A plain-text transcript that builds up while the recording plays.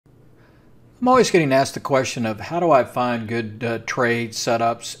I'm always getting asked the question of how do I find good trade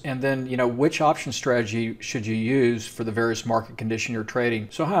setups, and then which option strategy should you use for the various market condition you're trading.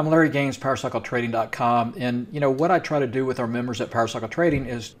 So hi, I'm Larry Gaines, PowerCycleTrading.com, and what I try to do with our members at PowerCycle Trading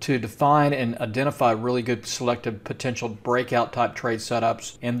is to define and identify really good selected potential breakout type trade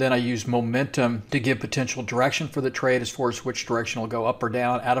setups, and then I use momentum to give potential direction for the trade as far as which direction will go up or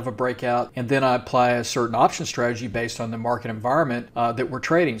down out of a breakout, and then I apply a certain option strategy based on the market environment that we're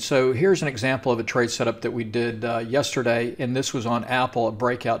trading. So here's an example of a trade setup that we did yesterday, and this was on Apple, a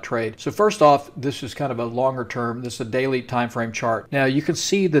breakout trade. So first off, this is kind of a longer term. This is a daily time frame chart. Now you can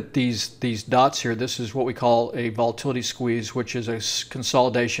see that these dots here, this is what we call a volatility squeeze, which is a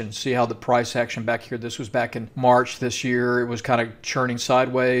consolidation. See how the price action back here, this was back in March this year. It was kind of churning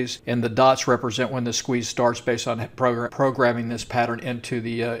sideways, and the dots represent when the squeeze starts based on programming this pattern into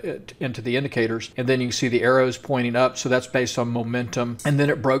the indicators. And then you can see the arrows pointing up, so that's based on momentum, and then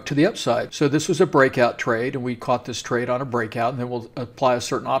it broke to the upside. So this was a breakout trade, and we caught this trade on a breakout, and then we'll apply a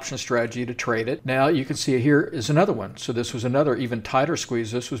certain option strategy to trade it. Now you can see here is another one. So this was another even tighter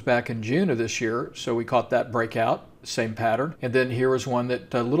squeeze. This was back in June of this year, so we caught that breakout. Same pattern. And then here was one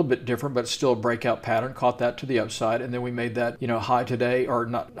that a little bit different, but still a breakout pattern, caught that to the upside. And then we made that high today, or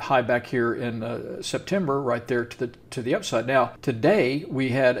not high back here in September, right there to the upside. Now today we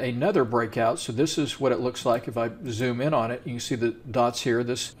had another breakout. So this is what it looks like if I zoom in on it. You can see the dots here.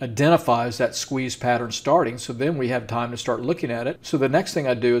 This identifies that squeeze pattern starting. So then we have time to start looking at it. So the next thing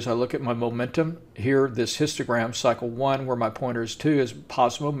I do is I look at my momentum here, this histogram, cycle 1, where my pointer is 2, is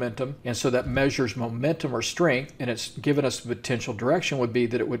positive momentum. And so that measures momentum or strength, and it's given us the potential direction would be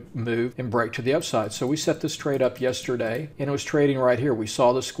that it would move and break to the upside. So we set this trade up yesterday, and it was trading right here. We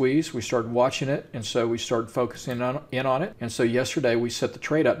saw the squeeze, we started watching it, and so we started focusing in on it. And so yesterday we set the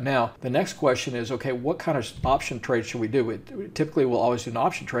trade up. Now the next question is, okay, what kind of option trade should we do? Typically we'll always do an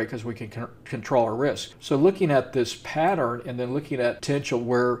option trade because we can control our risk. So looking at this pattern and then looking at potential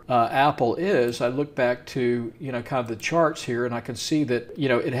where Apple is, I look back to kind of the charts here, and I can see that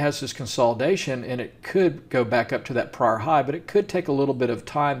it has this consolidation, and it could go back up to that prior high, but it could take a little bit of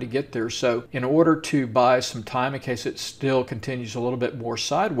time to get there. So in order to buy some time in case it still continues a little bit more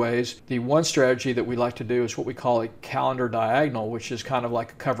sideways, the one strategy that we like to do is what we call a calendar diagonal, which is kind of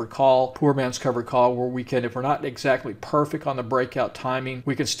like a covered call, poor man's covered call, where we can, if we're not exactly perfect on the breakout timing,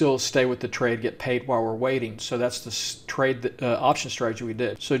 we can still stay with the trade, get paid while we're waiting. So that's the trade option strategy we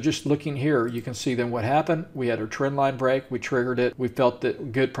did. So just looking here, you can see then what happened. We had a trend line break, we triggered it, we felt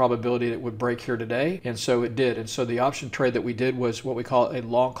that good probability that it would break here today, and so it did. And so the option trade that we did was what we call a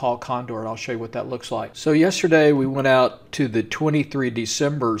long call condor, and I'll show you what that looks like. So yesterday we went out to the 23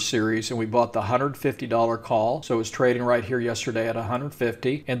 December series, and we bought the $150 call. So it was trading right here yesterday at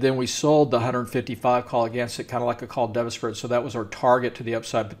 150, and then we sold the 155 call against it, kind of like a call debit spread. So that was our target to the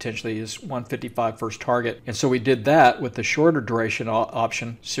upside, potentially is 155 first target. And so we did that with the shorter duration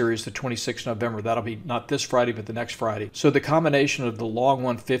option series, the 26th November. That'll be not this Friday, but the next Friday. So the combination of the long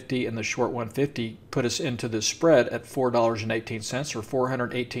 150 and the short 150 put us into this spread at $4.18, or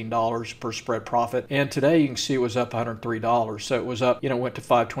 $418 per spread profit. And today you can see it was up $103. So it was up, went to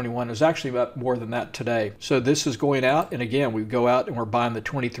 521. It was actually up more than that today. So this is going out, and again, we go out and we're buying the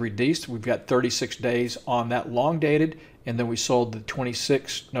 23 Ds. We've got 36 days on that long dated, and then we sold the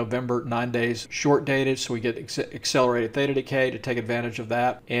 26th November, 9 days short dated, so we get accelerated theta decay to take advantage of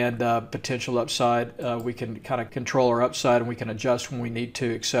that, and potential upside. We can kind of control our upside, and we can adjust when we need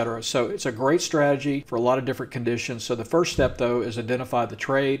to, etc. So it's a great strategy for a lot of different conditions. So the first step though is identify the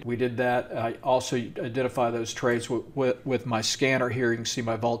trade. We did that. I also identify those trades with my scanner here. You can see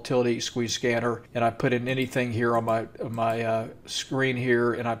my volatility squeeze scanner, and I put in anything here on my screen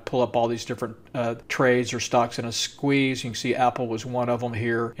here, and I pull up all these different trades or stocks in a squeeze. You can see Apple was one of them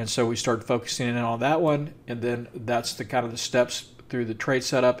here, and so we started focusing in on that one, and then that's the kind of the steps through the trade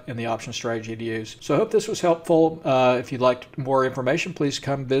setup and the option strategy to use. So I hope this was helpful. If you'd like more information, please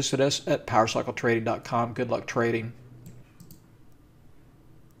come visit us at PowerCycleTrading.com. Good luck trading.